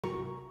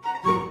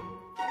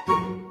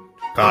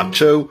Part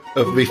 2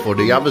 of me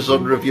funny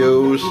Amazon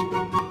reviews.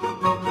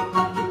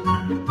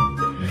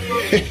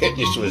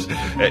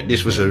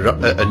 this was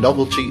a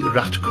novelty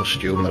rat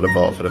costume that I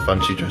bought for a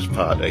fancy dress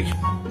party.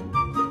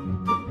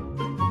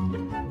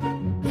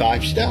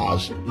 5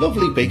 stars.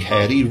 Lovely big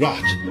hairy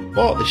rat.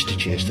 Bought this to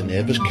chase the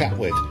neighbour's cat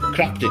with.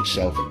 Crapped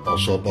itself.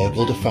 Also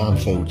burgled a farm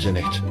foods in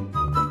it.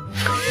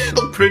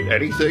 I'll print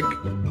anything.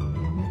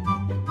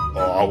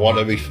 Oh, one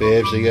of my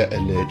faves here, a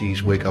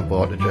lady's wig I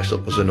bought to dress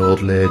up as an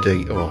old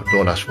lady. Oh,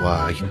 don't ask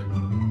why.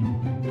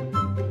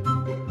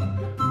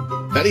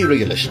 Very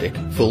realistic,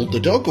 fooled the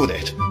dog with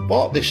it.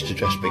 Bought this to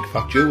dress Big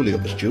Fat Julie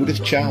up as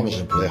Judith Chalmers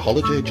and play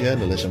holiday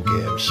journalism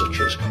games such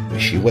as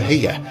Wish You Were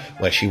Here,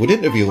 where she would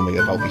interview me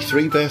about my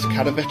 3-berth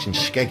caravet in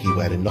Skeggy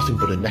wearing nothing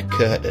but a neck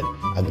curtain,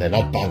 and then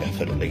I'd bang her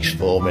for at least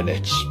 4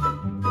 minutes.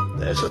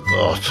 There's a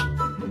thought.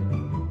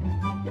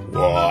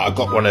 Whoa, I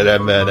got one of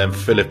them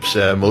Philips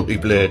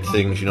multi-blade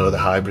things, you know, the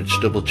hybrid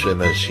stubble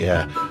trimmers,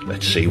 yeah.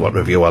 Let's see what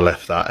review I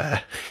left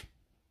that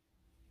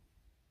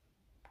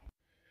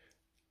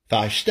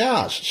 5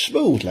 stars.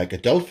 Smooth like a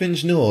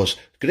dolphin's nose.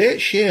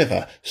 Great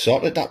shaver.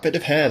 Sorted that bit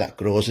of hair that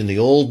grows in the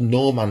old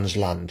no man's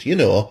land. You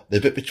know, the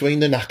bit between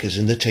the knackers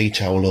and the tea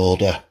towel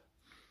holder.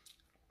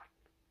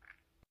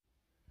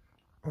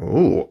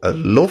 Oh, a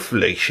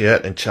lovely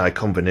shirt and tie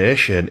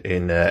combination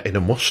in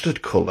a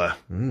mustard colour.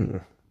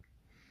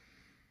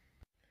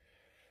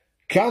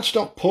 Can't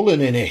stop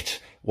pulling in it.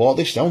 Wore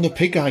this down the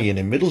pig iron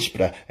in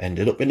Middlesbrough.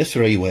 Ended up in a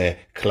 3-way.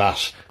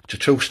 Class. It's a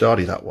true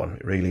story, that one.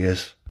 It really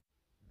is.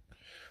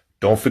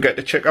 Don't forget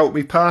to check out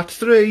me part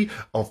 3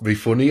 of me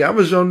funny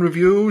Amazon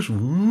reviews.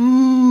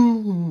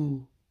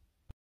 Woo!